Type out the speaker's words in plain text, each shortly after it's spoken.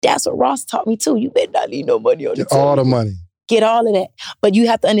That's what Ross taught me too. You better not leave no money on the table. Get all the money. Get all of that. But you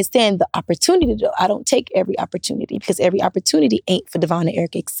have to understand the opportunity though. I don't take every opportunity because every opportunity ain't for Devon and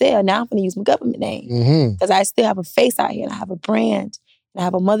Eric Excel. Now I'm going to use my government name because I still have a face out here and I have a brand and I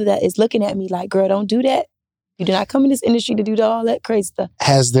have a mother that is looking at me like, girl, don't do that. You did not come in this industry to do all that crazy stuff.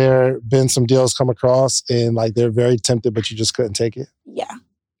 Has there been some deals come across and like they're very tempted, but you just couldn't take it? Yeah.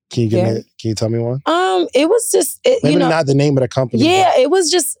 Can you tell me one? It was just, maybe not the name of the company. Yeah, it was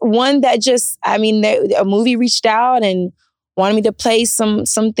just one that just, I mean, a movie reached out and wanted me to play some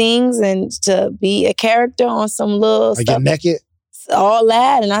things and to be a character on some little like stuff. Get naked? All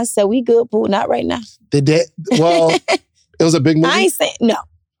that. And I said, we good, boo, not right now. Well, it was a big movie? I ain't saying, no.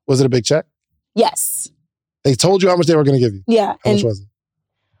 Was it a big check? Yes. They told you how much they were going to give you? Yeah. How much was it?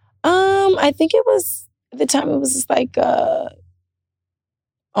 I think it was, at the time, it was just like,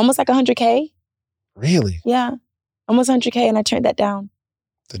 almost like $100K. Really? Yeah. Almost $100K, and I turned that down.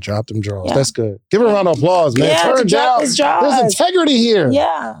 To drop them draws. Yeah. That's good. Give her a round of applause, man. Yeah, Turn down. his draws. There's integrity here.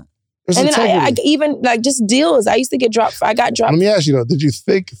 Yeah. There's and integrity. then I even, like, just deals. I used to get dropped. I got dropped. Let me ask you, though. Did you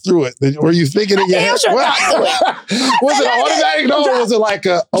think through it? Were you thinking in your head? Sure Was it automatic? No, or was it like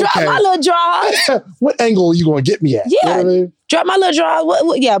a, okay. Drop my little draws. What angle are you going to get me at? Yeah. You know what I mean? Drop my little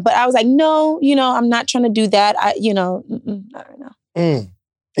draws. Yeah, but I was like, no, I'm not trying to do that. not right now. And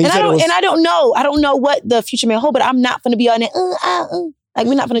I don't know. I don't know what the future may hold, but I'm not going to be on it. Like,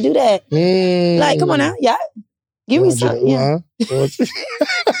 we're not going to do that. Like, come on now. Yeah. Give me something. Yeah. Give me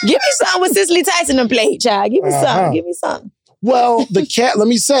something with Cicely Tyson and play, child. Give me something. Give me something. Well, let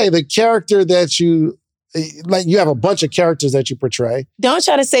me say, the character that you, like, you have a bunch of characters that you portray. Don't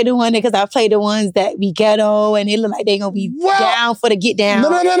try to say the one because I play the ones that be ghetto and it look like they going to be down for the get down. No.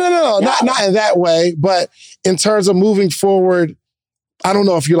 Not in that way. But in terms of moving forward, I don't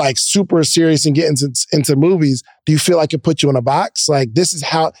know if you're like super serious and getting into movies. Do you feel like it put you in a box? Like, this is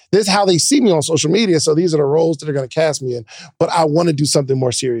how they see me on social media. So these are the roles that are going to cast me in. But I want to do something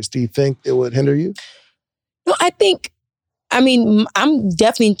more serious. Do you think it would hinder you? No, I'm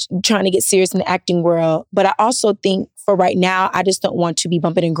definitely trying to get serious in the acting world. But I also think for right now, I just don't want to be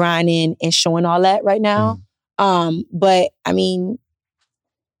bumping and grinding and showing all that right now. But I mean,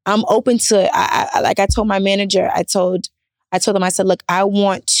 I'm open to, like I told my manager, I told them, I said, look, I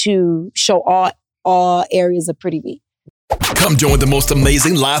want to show all areas of Pretty B. Come join the most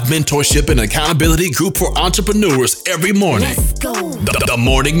amazing live mentorship and accountability group for entrepreneurs every morning. Let's go. The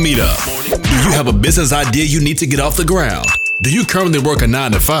Morning Meetup. Do you have a business idea you need to get off the ground? Do you currently work a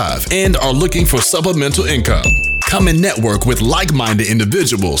 9 to 5 and are looking for supplemental income? Come and network with like-minded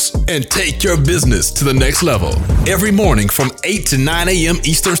individuals and take your business to the next level. Every morning from 8 to 9 a.m.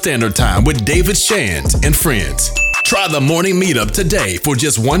 Eastern Standard Time with David Shands and friends. Try the Morning Meetup today for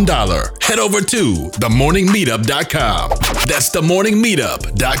just $1. Head over to themorningmeetup.com. That's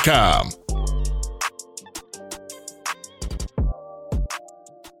themorningmeetup.com.